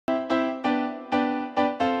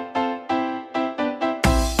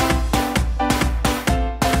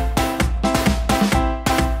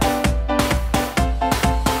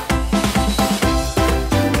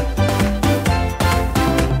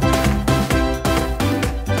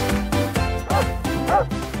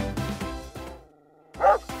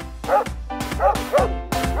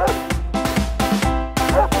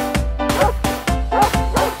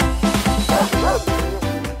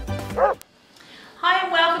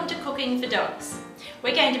to Cooking for Dogs.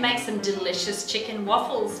 We're going to make some delicious chicken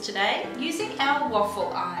waffles today using our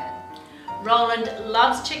waffle iron. Roland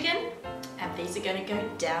loves chicken and these are going to go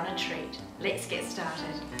down a treat. Let's get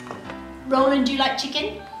started. Roland, do you like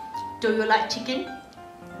chicken? Do you like chicken?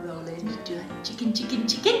 Roland, do you like chicken, chicken,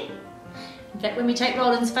 chicken? In fact, when we take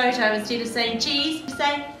Roland's photo, instead of saying cheese, we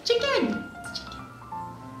say chicken. It's chicken.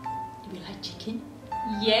 Do we like chicken?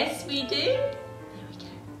 Yes, we do. There we go.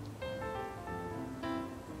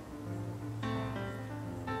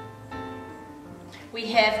 We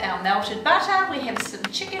have our melted butter, we have some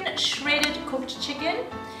chicken, shredded cooked chicken,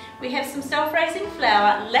 we have some self-raising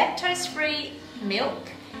flour, lactose-free milk,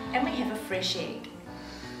 and we have a fresh egg.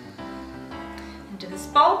 Into this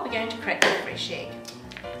bowl, we're going to crack the fresh egg.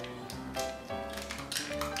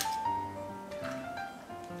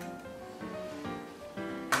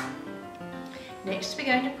 Next, we're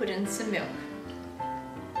going to put in some milk.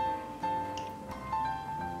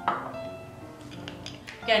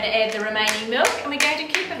 We're going to add the remaining milk and we're going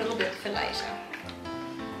to keep a little bit for later.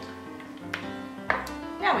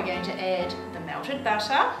 Now we're going to add the melted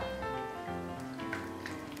butter.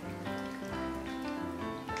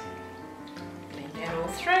 Blend that all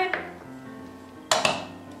through.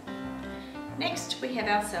 Next, we have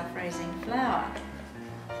our self-raising flour.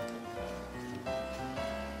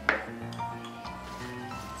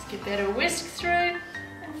 Give that a whisk through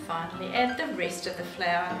and finally add the rest of the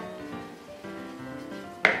flour.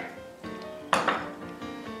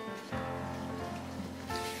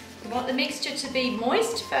 We want the mixture to be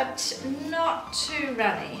moist but not too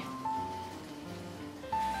runny.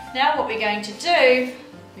 Now what we're going to do,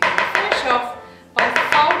 we're going to finish off by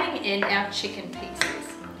folding in our chicken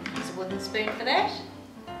pieces. Use a wooden spoon for that.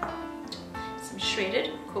 Some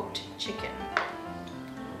shredded cooked chicken.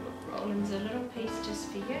 Roland's a little piece just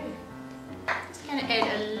for you. Just going to add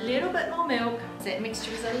a little bit more milk. That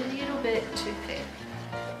mixture is a little bit too thick.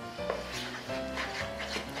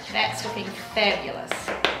 That's looking fabulous.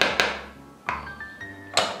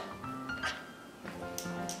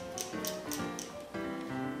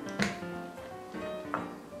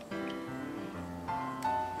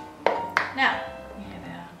 Now we have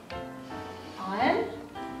our iron.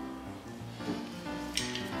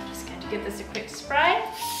 I'm just going to give this a quick spray.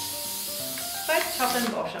 Both top and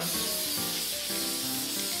bottom.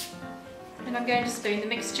 And I'm going to spoon the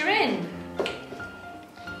mixture in.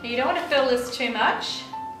 Now you don't want to fill this too much.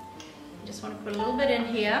 You just want to put a little bit in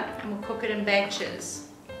here and we'll cook it in batches.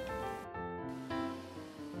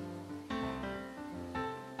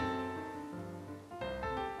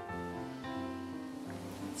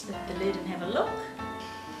 Let's lift the lid and have a look.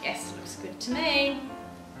 Yes, looks good to me.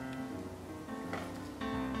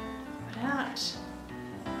 Put it out.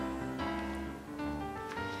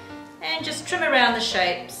 And just trim around the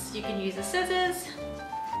shapes. You can use the scissors.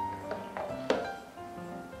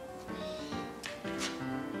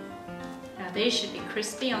 Now these should be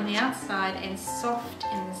crispy on the outside and soft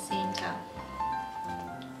in the centre.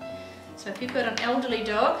 So if you've got an elderly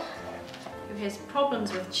dog who has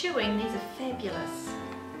problems with chewing, these are fabulous.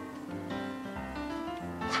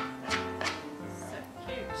 So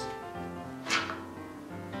cute.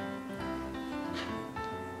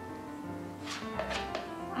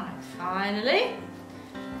 Finally,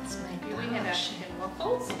 maybe we have our chicken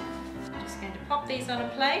waffles. I'm just going to pop these on a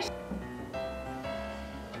plate.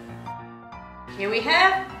 Here we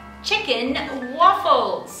have chicken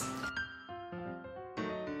waffles. So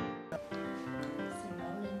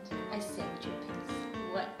Roland, I saved your piece.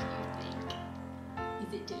 What do you think?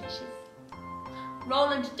 Is it delicious?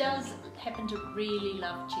 Roland does happen to really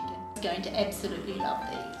love chicken. He's going to absolutely love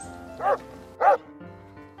these.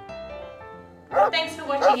 Thanks for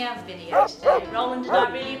watching our video today. Roland and I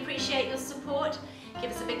really appreciate your support.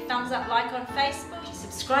 Give us a big thumbs up, like on Facebook.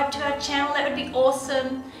 Subscribe to our channel, that would be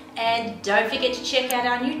awesome. And don't forget to check out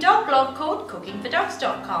our new dog blog called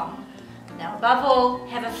cookingfordogs.com. Now above all,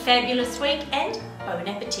 have a fabulous week and bon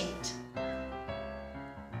appetit.